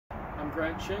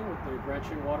Grant Ching with the Grant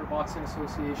Ching Water Boxing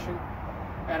Association,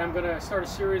 and I'm going to start a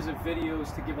series of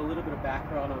videos to give a little bit of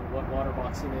background on what water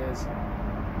boxing is,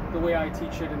 the way I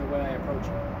teach it, and the way I approach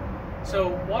it. So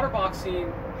water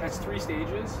boxing has three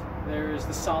stages. There's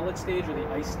the solid stage or the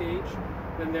ice stage,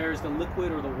 then there's the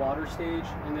liquid or the water stage,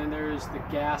 and then there's the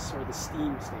gas or the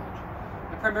steam stage.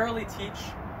 I primarily teach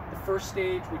the first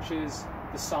stage, which is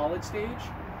the solid stage,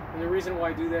 and the reason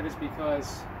why I do that is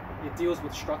because it deals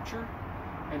with structure,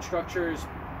 and structure is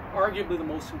arguably the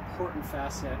most important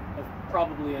facet of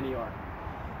probably any art.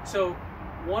 So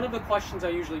one of the questions I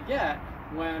usually get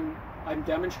when I'm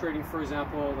demonstrating, for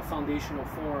example, the foundational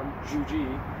form, Zhu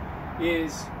Ji,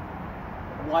 is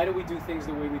why do we do things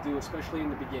the way we do, especially in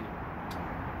the beginning?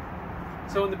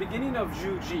 So in the beginning of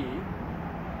Zhu Ji,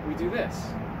 we do this.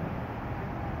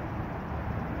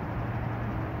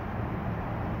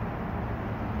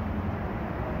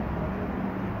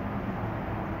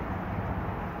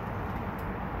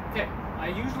 Okay, I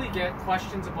usually get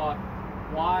questions about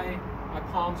why my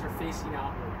palms are facing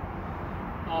outward.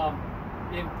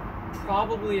 In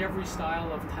probably every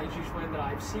style of Tai Chi Chuan that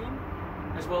I've seen,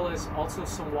 as well as also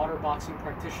some water boxing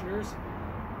practitioners,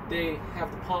 they have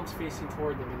the palms facing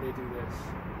toward them and they do this.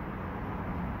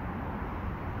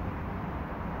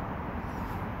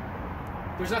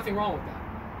 There's nothing wrong with that,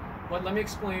 but let me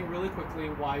explain really quickly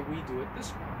why we do it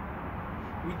this way.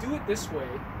 We do it this way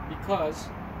because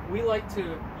we like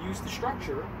to use the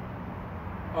structure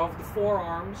of the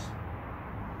forearms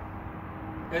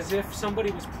as if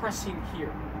somebody was pressing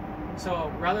here.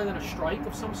 So rather than a strike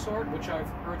of some sort, which I've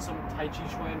heard some Tai Chi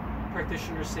Chuan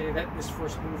practitioners say that this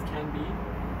first move can be,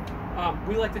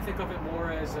 we like to think of it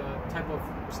more as a type of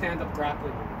stand-up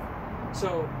grappling move.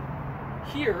 So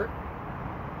here,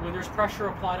 when there's pressure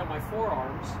applied on my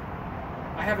forearms,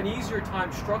 I have an easier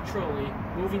time structurally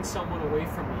moving someone away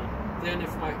from me than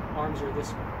if my arms are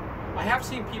this way. I have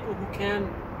seen people who can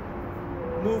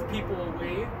move people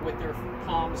away with their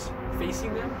palms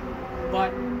facing them,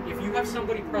 but if you have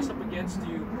somebody press up against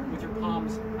you with your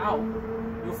palms out,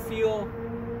 you'll feel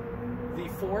the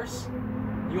force,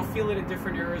 you'll feel it in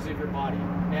different areas of your body.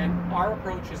 And our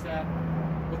approach is that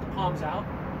with the palms out,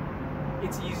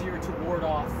 it's easier to ward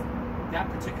off that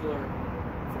particular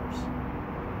force.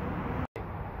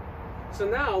 So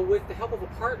now, with the help of a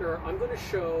partner, I'm going to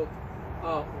show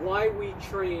why we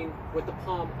train with the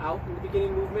palm out in the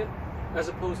beginning movement as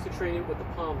opposed to training with the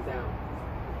palm down.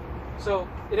 So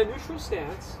in a neutral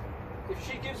stance, if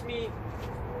she gives me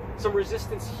some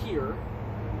resistance here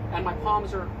and my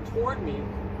palms are toward me,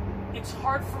 it's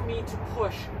hard for me to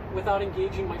push without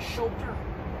engaging my shoulder.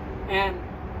 And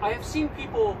I have seen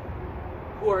people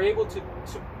who are able to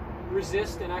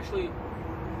resist and actually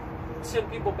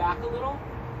send people back a little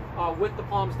with the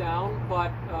palms down,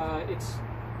 but it's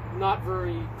not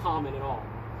very common at all.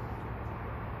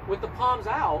 With the palms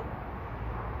out,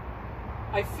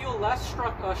 I feel less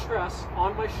stress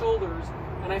on my shoulders,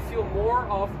 and I feel more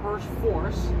of her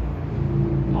force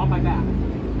on my back,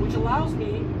 which allows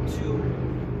me to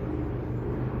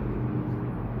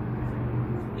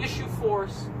issue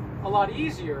force a lot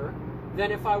easier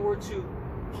than if I were to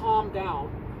palm down.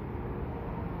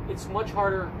 It's much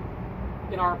harder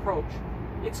in our approach.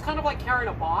 It's kind of like carrying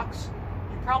a box.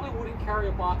 You probably wouldn't carry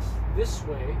a box this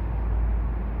way,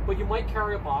 but you might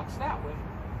carry a box that way.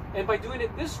 And by doing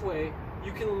it this way,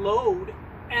 you can load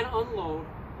and unload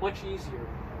much easier.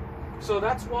 So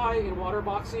that's why in water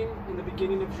boxing, in the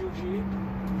beginning of Zhu Ji,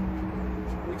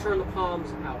 we turn the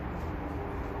palms out.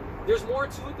 There's more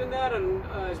to it than that, and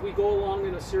as we go along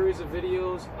in a series of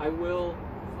videos, I will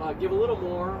give a little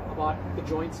more about the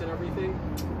joints and everything.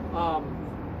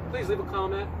 Please leave a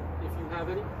comment if you have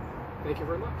any. Thank you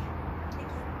very much.